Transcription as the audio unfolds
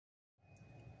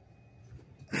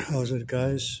How's it,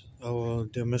 guys? I will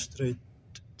demonstrate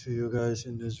to you guys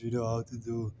in this video how to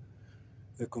do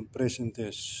a compression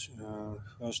test.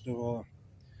 First of all,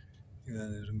 you're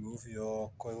gonna remove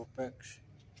your coil packs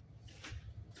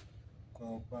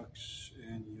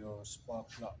and your spark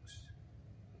plugs.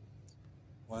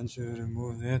 Once you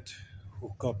remove that,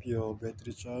 hook up your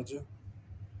battery charger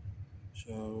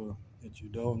so that you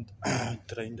don't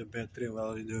drain the battery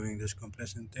while you're doing this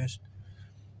compression test.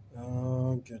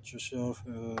 Get yourself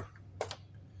a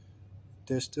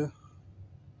tester.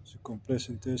 It's a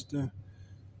compression tester.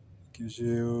 Gives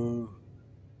you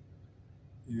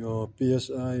your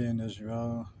PSI and as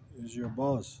well as your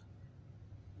bars.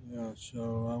 Yeah,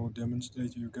 so I will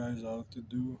demonstrate you guys how to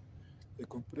do the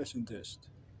compression test.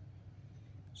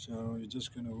 So you're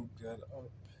just gonna hook that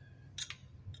up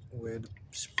where the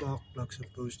spark plug's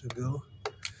supposed to go.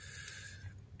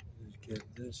 Let's get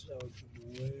this out of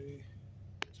the way.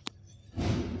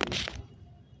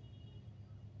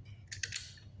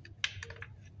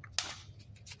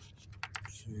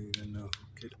 So you're gonna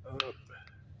hook it up.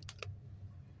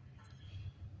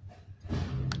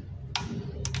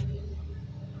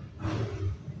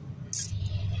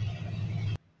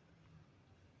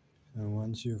 And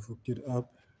once you've hooked it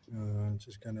up,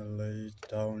 just gonna lay it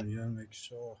down here, make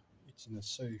sure it's in a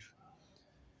safe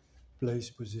place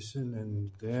position,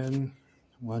 and then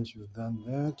once you've done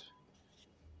that,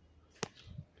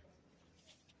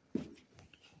 you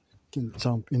can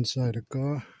jump inside the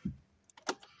car,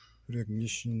 put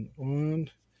ignition on.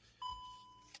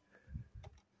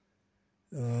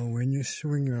 When you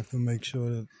swing, you have to make sure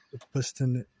that the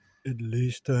piston at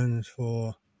least turns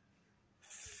for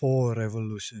 4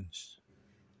 revolutions.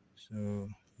 So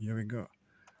here we go.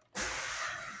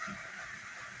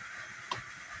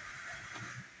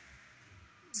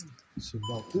 It's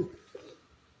about it.